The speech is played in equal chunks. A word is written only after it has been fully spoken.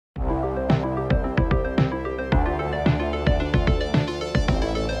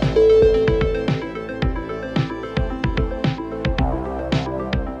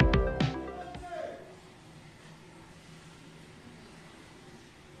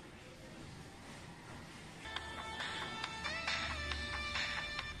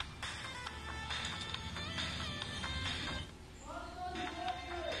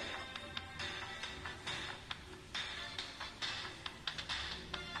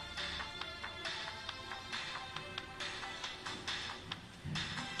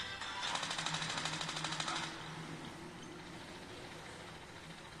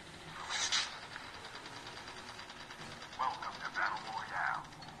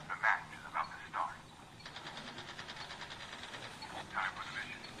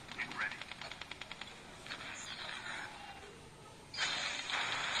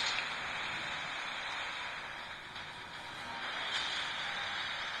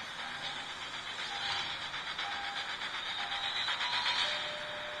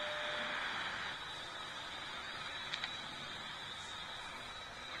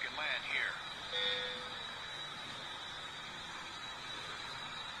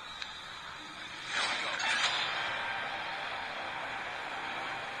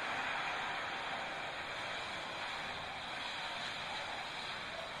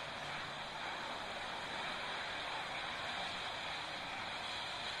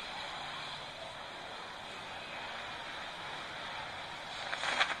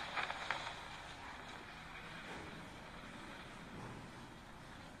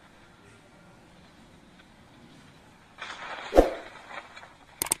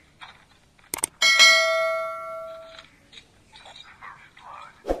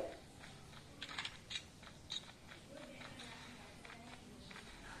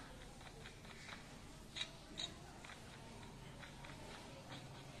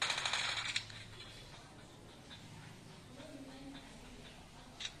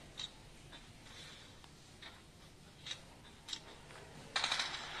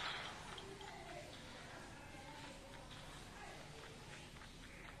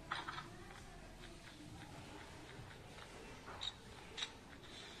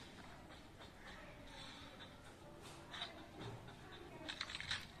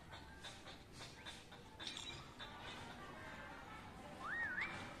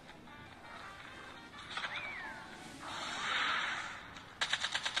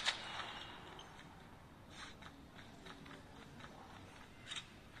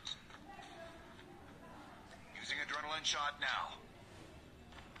gunshot now.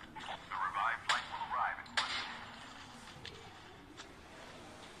 The revived flight will arrive in 1 minute.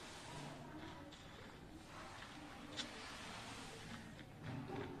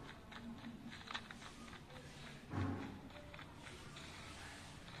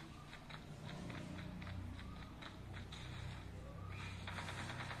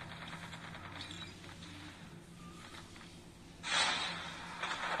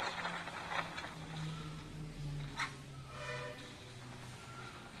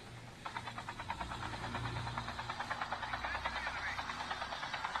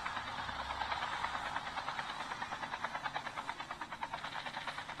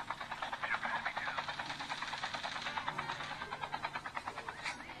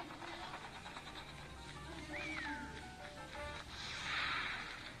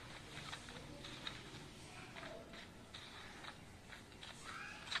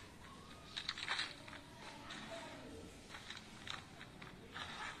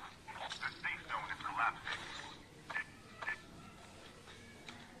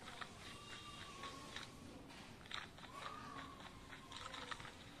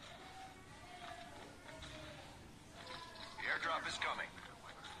 Airdrop is coming.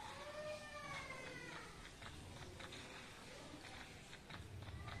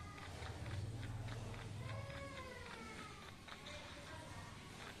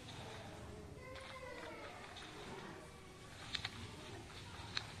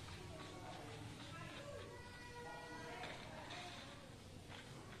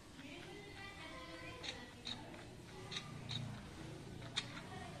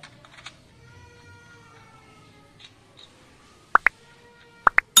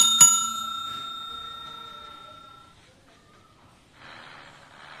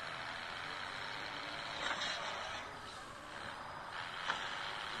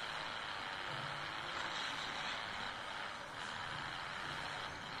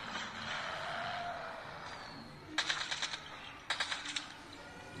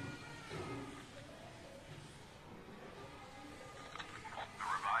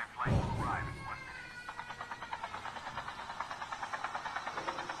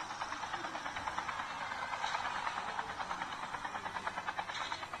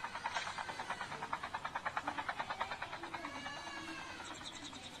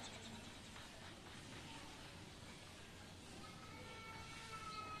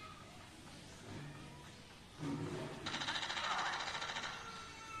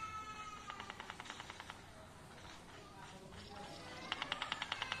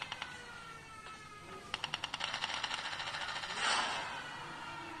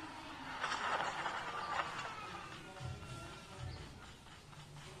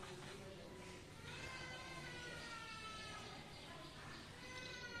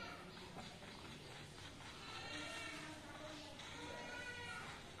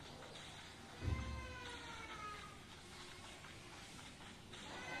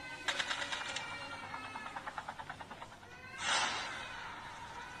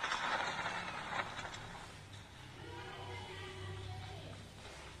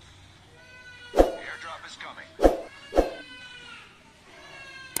 Airdrop is coming.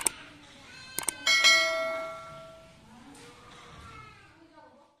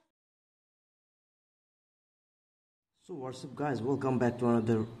 So what's up guys, welcome back to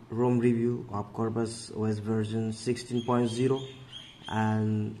another ROM review of Corvus OS version 16.0,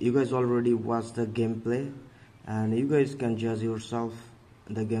 and you guys already watched the gameplay and you guys can judge yourself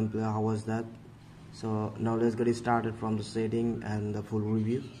the gameplay, how was that. So now let's get it started from the setting and the full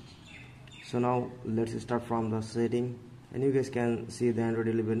review. So now let's start from the setting, and you guys can see the Android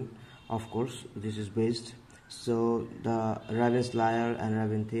 11, of course this is based. So the Raven Slayer and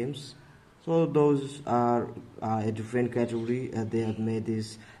Raven themes, so those are a different category. They have made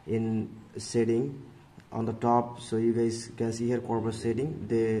this in setting on the top. So you guys can see here Corvus setting,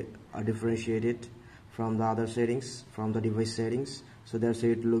 they are differentiated from the other settings, from the device settings, so that's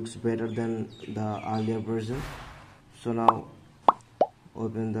it looks better than the earlier version. So now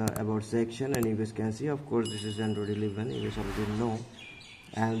open the about section and you guys can see, of course this is Android 11, you guys already know,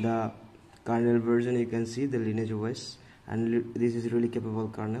 and the kernel version you can see the Lineage OS, and this is really capable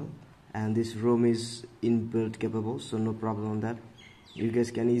kernel, and this ROM is inbuilt capable, so no problem on that. You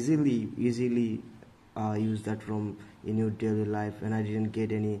guys can easily use that ROM in your daily life, and I didn't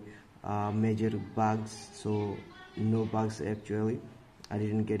get any major bugs, so no bugs actually, I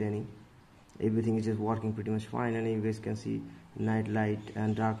didn't get any. Everything is just working pretty much fine, and you guys can see night light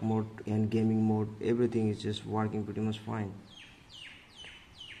and dark mode and gaming mode, everything is just working pretty much fine,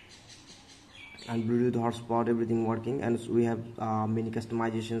 and Bluetooth hotspot, everything working. And we have many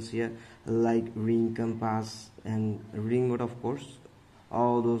customizations here like ring, compass, and reading mode, of course.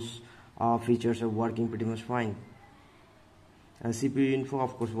 All those features are working pretty much fine. And CPU info,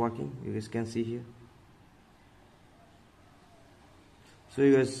 of course, working. You guys can see here. So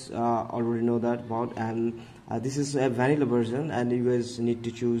you guys already know that about, and this is a vanilla version, and you guys need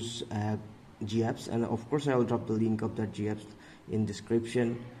to choose GApps, and of course I will drop the link of that GApps in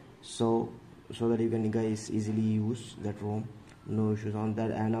description, so that you can guys easily use that ROM. No issues on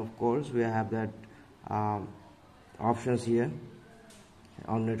that. And of course we have that options here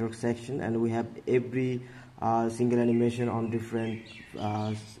on network section, and we have every single animation on different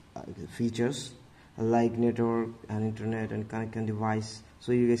features like network and internet and connected device.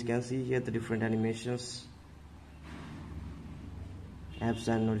 So you guys can see here the different animations, apps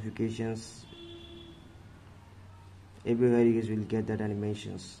and notifications. Everywhere you guys will get that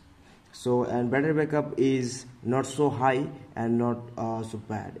animations. So, and battery backup is not so high and not so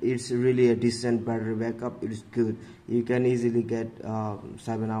bad. It's really a decent battery backup. It is good. You can easily get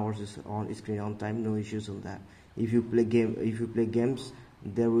 7 hours on screen on time. No issues on that. If you play games,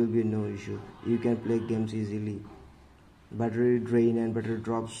 there will be no issue. You can play games easily. Battery drain and battery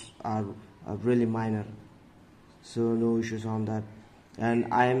drops are really minor, so no issues on that.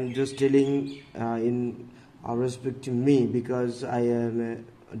 And I am just telling in respect to me, because I am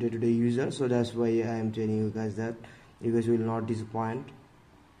a day-to-day user, so that's why I am telling you guys that you guys will not disappoint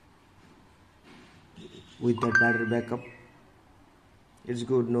with that battery backup. It's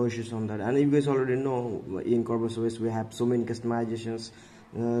good, no issues on that. And you guys already know in Corvus OS we have so many customizations.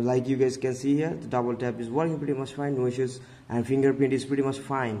 Like you guys can see here, the double tap is working pretty much fine, no issues, and fingerprint is pretty much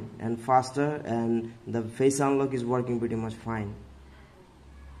fine and faster, and the face unlock is working pretty much fine.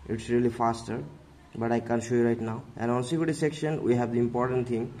 It's really faster, but I can't show you right now. And on security section we have the important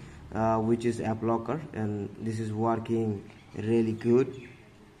thing, which is app locker, and this is working really good.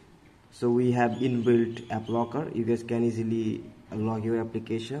 So we have inbuilt app locker. You guys can easily lock your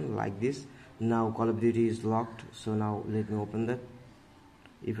application like this. Now Call of Duty is locked, so now let me open that.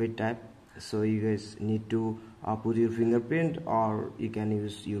 If I tap, so you guys need to put your fingerprint, or you can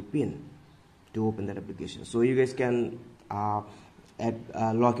use your pin to open that application. So you guys can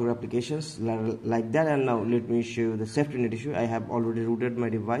lock your applications like that. And now let me show you the safety net issue. I have already rooted my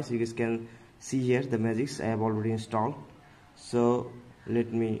device. You guys can see here the magics I have already installed. So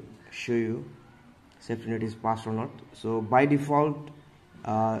let me show you safety net is passed or not. So by default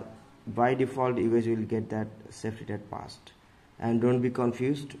you guys will get that safety net passed. And don't be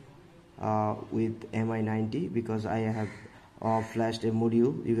confused with MI90, because I have flashed a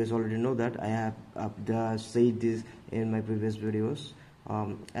module. You guys already know that. I have said this in my previous videos,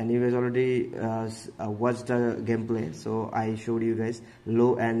 and you guys already watched the gameplay. So I showed you guys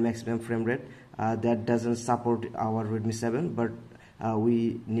low and maximum frame rate. That doesn't support our Redmi 7, but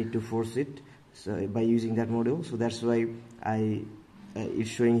we need to force it, so by using that module. So that's why it's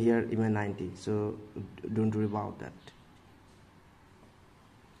showing here MI90. So don't worry about that.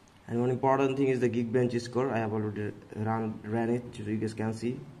 And one important thing is the Geekbench score. I have already ran it, so you guys can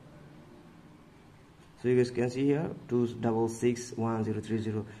see. So you guys can see here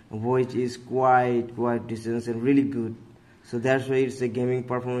 2661030, which is quite decent and really good. So that's why it's a gaming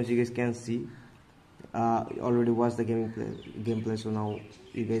performance. You guys can see. Already watched the gameplay, so now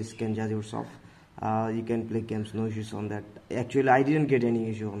you guys can judge yourself. You can play games, no issues on that. Actually, I didn't get any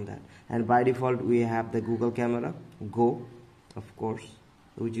issue on that. And by default, we have the Google camera Go, of course,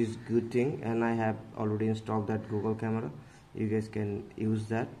 which is good thing, and I have already installed that Google camera. You guys can use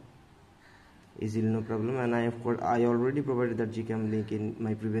that easily, no problem. And I already provided that Gcam link in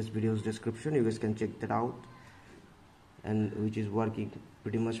my previous videos description. You guys can check that out, and which is working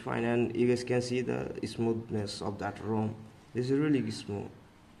pretty much fine. And you guys can see the smoothness of that ROM. This is really smooth.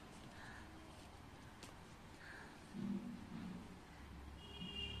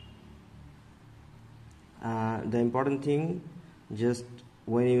 The important thing, just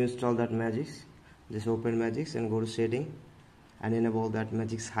when you install that Magics, just open Magics and go to setting and enable that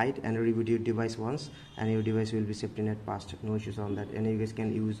Magic's hide and reboot your device once, and your device will be safety net passed. No issues on that, and you guys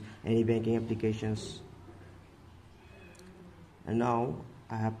can use any banking applications. And now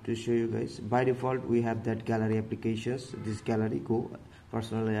I have to show you guys. By default, we have that gallery applications. This gallery Go.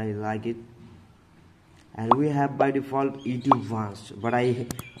 Personally, I like it. And we have by default YouTube Advanced, but I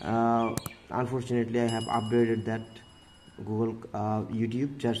unfortunately I have upgraded that Google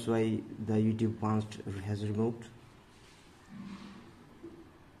YouTube. That's why the YouTube Advanced has removed.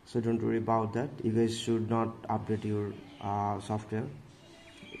 So don't worry about that. You guys should not update your software.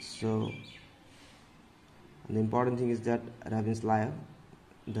 So the important thing is that Raven's Layer,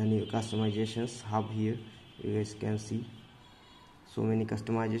 the new customizations hub here. You guys can see so many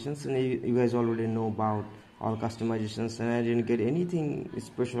customizations, and you guys already know about all customizations, and I didn't get anything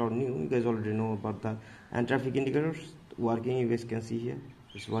special or new. You guys already know about that. And traffic indicators working, you guys can see here,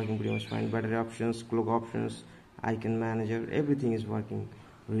 it's working pretty much fine. Battery options, clock options, icon manager, everything is working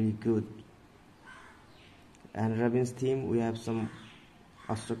really good. And Robin's theme, we have some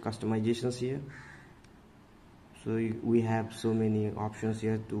extra customizations here. So we have so many options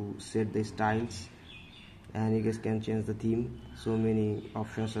here to set the styles, and you guys can change the theme. So many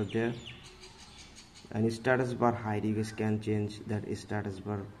options are there. And status bar height, you guys can change that status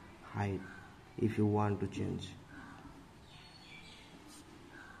bar height if you want to change.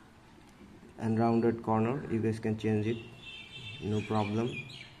 And rounded corner, you guys can change it, no problem.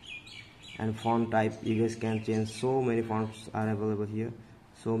 And font type, you guys can change. So many fonts are available here,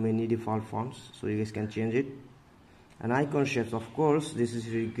 so many default fonts, so you guys can change it. And icon shapes, of course, this is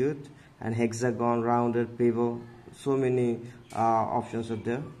really good. And hexagon, rounded, pivot, so many options are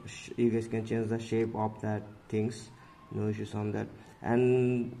there. You guys can change the shape of that things, no issues on that.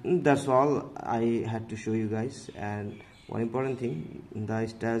 And that's all I had to show you guys. And one important thing, the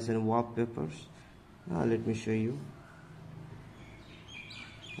styles and wallpapers, let me show you.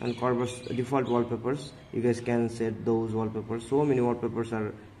 And Corvus default wallpapers, you guys can set those wallpapers. So many wallpapers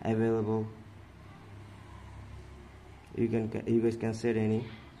are available, you guys can set any.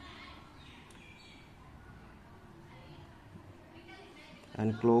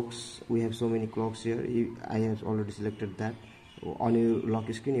 And clocks, we have so many clocks here. I have already selected that. On your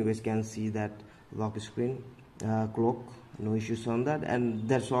lock screen, you guys can see that lock screen clock, no issues on that. And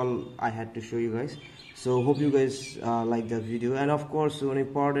that's all I had to show you guys. So hope you guys like that video. And of course, one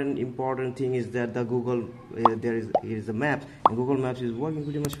important thing is that the Google here is the maps, and Google Maps is working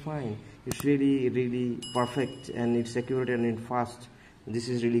pretty much fine. It's really perfect, and it's accurate and it's fast. This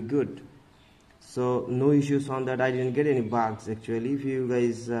is really good. So no issues on that. I didn't get any bugs actually. If you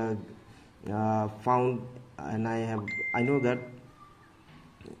guys found, and I know that,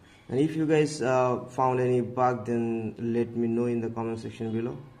 and if you guys found any bug, then let me know in the comment section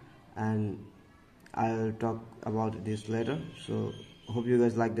below, and I'll talk about this later. So hope you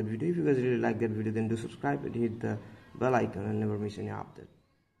guys like that video. If you guys really like that video, then do subscribe and hit the bell icon and never miss any update.